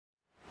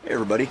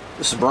everybody,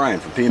 this is Brian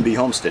from PNB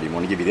Homesteading. I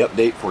want to give you the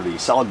update for the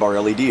solid bar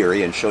LED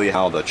area and show you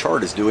how the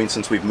chard is doing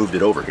since we've moved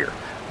it over here.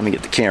 Let me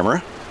get the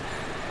camera.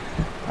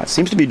 It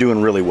seems to be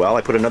doing really well.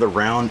 I put another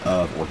round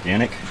of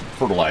organic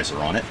fertilizer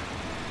on it,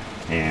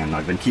 and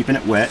I've been keeping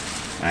it wet.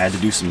 I had to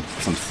do some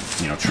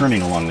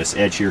trimming along this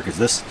edge here because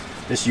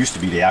this used to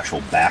be the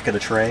actual back of the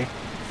tray,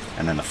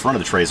 and then the front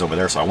of the tray is over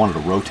there, so I wanted to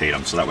rotate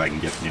them so that way I can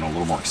get a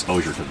little more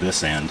exposure to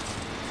this end.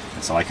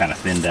 And so I kind of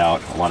thinned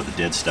out a lot of the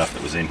dead stuff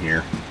that was in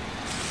here.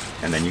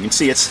 And then you can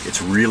see it's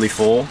really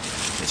full.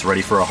 It's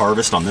ready for a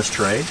harvest on this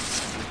tray.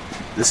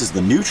 This is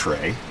the new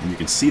tray, and you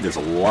can see there's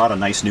a lot of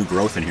nice new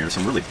growth in here.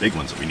 Some really big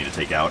ones that we need to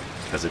take out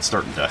because it's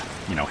starting to,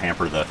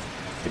 hamper the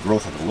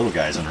growth of the little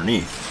guys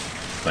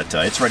underneath. But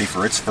it's ready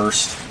for its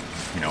first,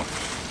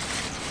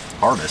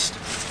 harvest.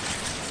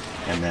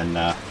 And then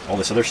all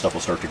this other stuff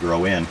will start to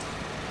grow in.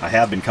 I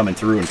have been coming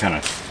through and kind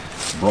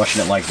of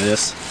brushing it like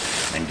this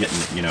and getting,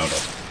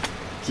 to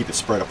keep it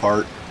spread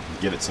apart,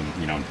 give it some,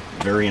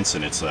 variance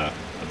in its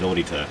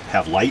ability to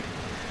have light.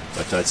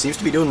 But it seems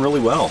to be doing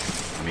really well.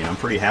 I mean, I'm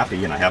pretty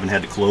happy, and I haven't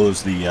had to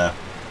close the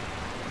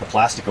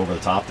plastic over the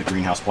top, the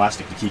greenhouse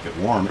plastic, to keep it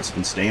warm. It's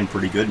been staying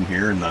pretty good in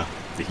here, and the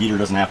heater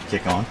doesn't have to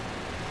kick on.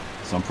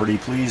 So I'm pretty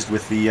pleased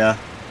with the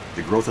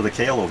growth of the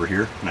kale over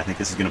here, and I think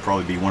this is going to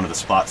probably be one of the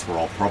spots where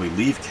I'll probably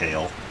leave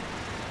kale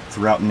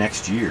throughout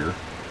next year,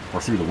 or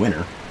through the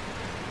winter,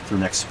 through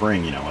next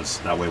spring,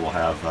 that way we'll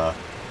have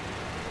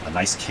a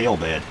nice kale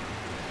bed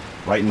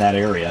right in that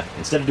area,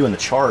 instead of doing the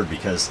chard,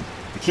 because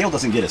the kale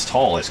doesn't get as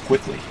tall as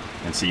quickly.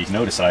 And so you can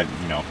notice I've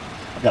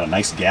got a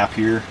nice gap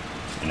here,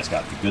 and it's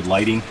got the good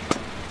lighting.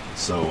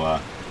 So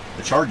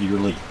the chard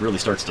really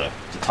starts to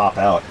top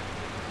out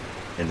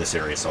in this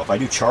area. So if I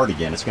do chard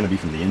again, it's going to be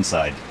from the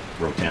inside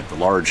grow tent,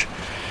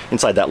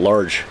 inside that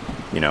large,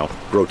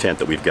 grow tent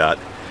that we've got,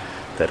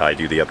 that I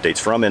do the updates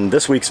from. And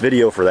this week's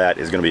video for that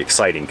is going to be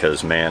exciting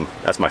because, man,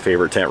 that's my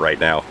favorite tent right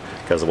now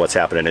because of what's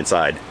happening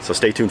inside. So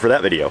stay tuned for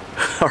that video.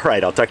 All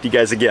right, I'll talk to you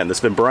guys again. This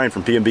has been Brian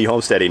from PNB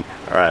Homesteading.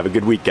 All right, have a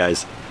good week,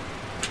 guys.